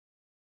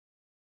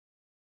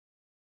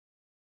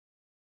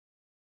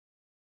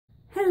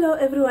Hello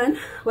everyone,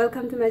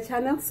 welcome to my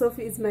channel.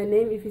 Sophie is my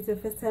name if it's your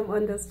first time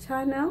on this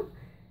channel.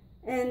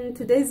 And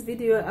today's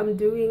video I'm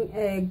doing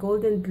a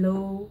golden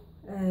glow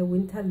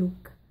winter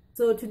look.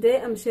 So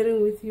today I'm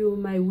sharing with you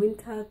my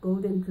winter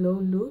golden glow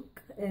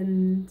look,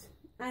 and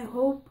I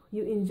hope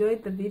you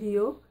enjoyed the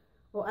video,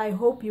 or I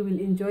hope you will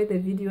enjoy the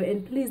video.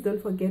 And please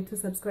don't forget to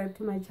subscribe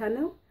to my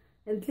channel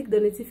and click the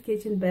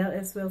notification bell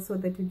as well, so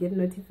that you get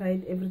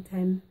notified every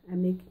time I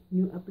make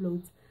new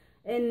uploads.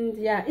 And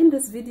yeah, in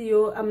this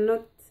video I'm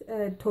not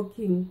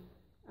talking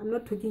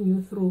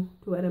you through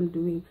to what I'm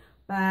doing,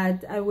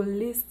 but I will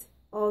list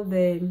all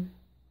the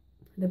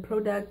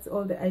products,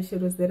 all the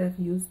eyeshadows that I've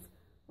used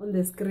on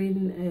the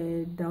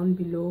screen down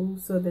below,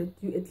 so that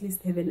you at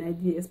least have an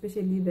idea,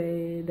 especially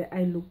the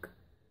eye look.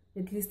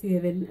 At least you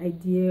have an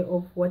idea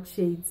of what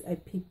shades I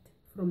picked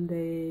from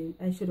the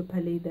eyeshadow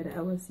palette that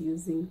I was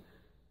using.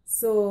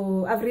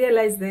 So I've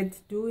realized that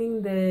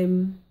doing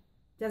the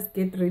just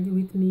get ready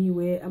with me,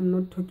 where I'm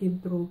not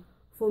talking through,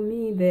 for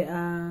me they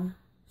are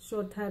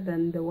shorter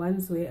than the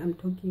ones where I'm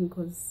talking,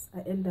 because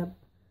I end up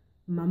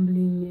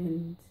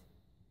mumbling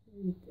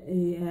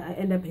and I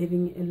end up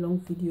having a long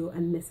video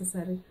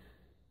unnecessary.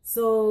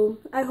 So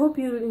I hope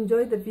you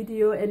enjoy the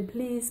video, and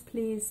please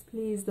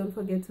don't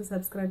forget to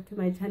subscribe to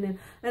my channel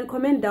and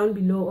comment down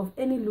below of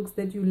any looks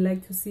that you'd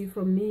like to see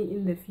from me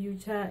in the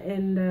future.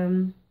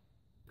 And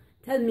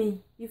tell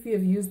me if you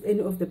have used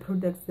any of the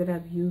products that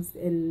I've used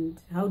and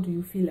how do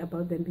you feel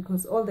about them,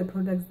 because all the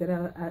products that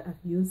I've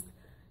used,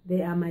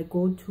 they are my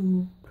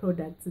go-to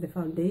products: the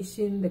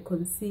foundation, the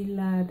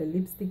concealer, the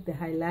lipstick, the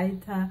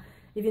highlighter,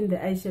 even the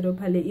eyeshadow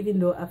palette, even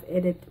though I've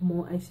added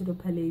more eyeshadow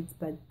palettes.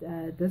 But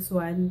this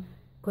one,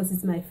 because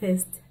it's my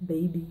first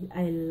baby,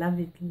 I love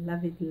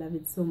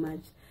it so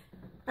much.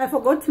 I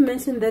forgot to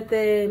mention that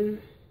the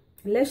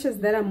lashes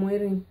that I'm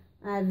wearing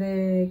are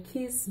the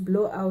Kiss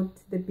Blowout,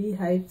 the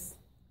beehives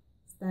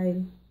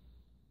style.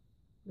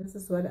 This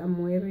is what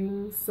I'm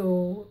wearing.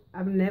 So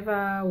I've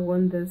never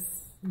worn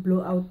this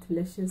blowout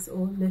lashes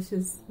or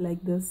lashes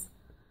like this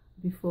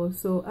before,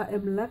 so I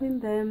am loving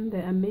them. They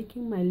are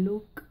making my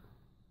look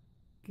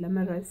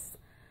glamorous.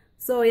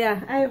 So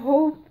yeah, I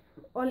hope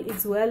all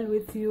is well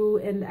with you,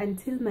 and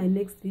until my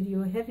next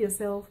video, have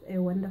yourself a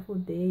wonderful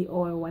day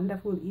or a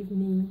wonderful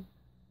evening.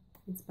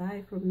 It's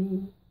bye from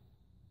me.